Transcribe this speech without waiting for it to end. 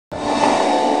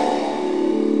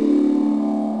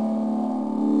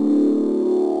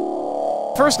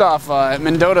First off,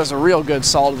 Mendota is a real good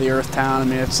salt of the earth town. I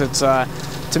mean,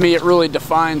 to me, it really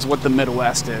defines what the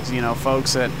Midwest is. You know,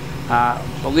 folks that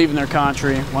believe in their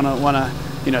country, want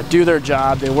to do their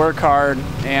job. They work hard,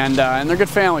 and they're good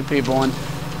family people.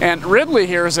 And Ridley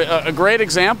here is a great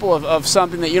example of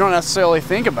something that you don't necessarily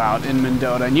think about in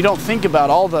Mendota, and you don't think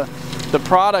about all the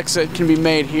products that can be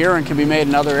made here and can be made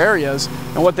in other areas,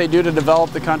 and what they do to develop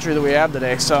the country that we have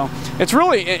today. So it's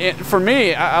really, for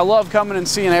me, I love coming and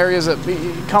seeing areas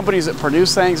companies that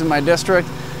produce things in my district,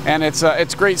 and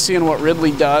it's great seeing what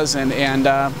Ridley does,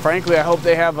 and frankly, I hope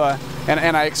they have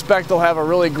and I expect they'll have a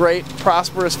really great,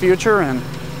 prosperous future and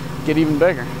get even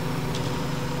bigger.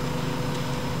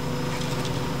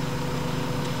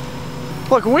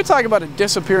 Look, when we talk about a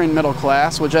disappearing middle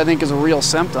class, which I think is a real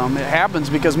symptom, it happens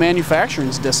because manufacturing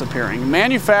is disappearing.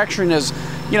 Manufacturing is,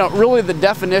 really the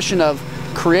definition of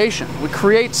creation. We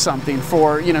create something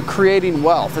for, creating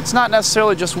wealth. It's not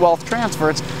necessarily just wealth transfer.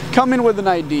 It's coming with an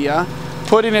idea,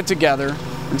 putting it together,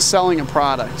 and selling a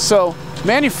product. So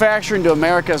manufacturing to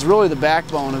America is really the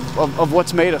backbone of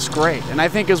what's made us great. And I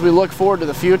think as we look forward to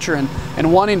the future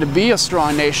and wanting to be a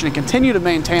strong nation and continue to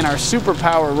maintain our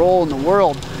superpower role in the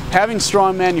world, having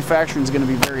strong manufacturing is going to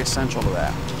be very essential to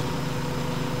that.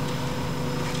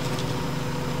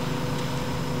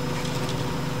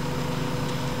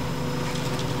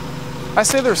 I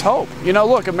say there's hope.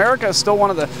 Look, America is still one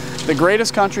of the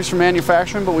greatest countries for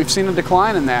manufacturing, but we've seen a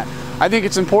decline in that. I think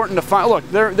it's important to find, look,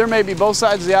 there may be both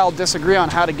sides of the aisle disagree on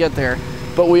how to get there,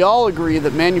 but we all agree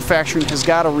that manufacturing has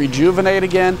got to rejuvenate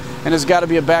again and has got to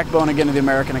be a backbone again of the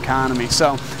American economy.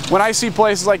 So when I see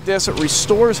places like this, it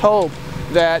restores hope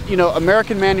that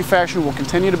American manufacturing will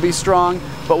continue to be strong,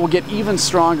 but will get even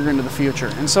stronger into the future.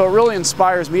 And so it really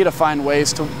inspires me to find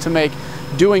ways to make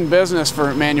doing business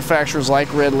for manufacturers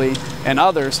like Ridley and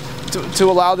others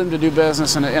to allow them to do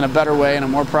business in a better way, in a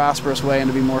more prosperous way, and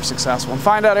to be more successful. And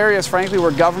find out areas, frankly,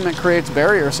 where government creates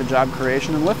barriers to job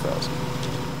creation and lift those.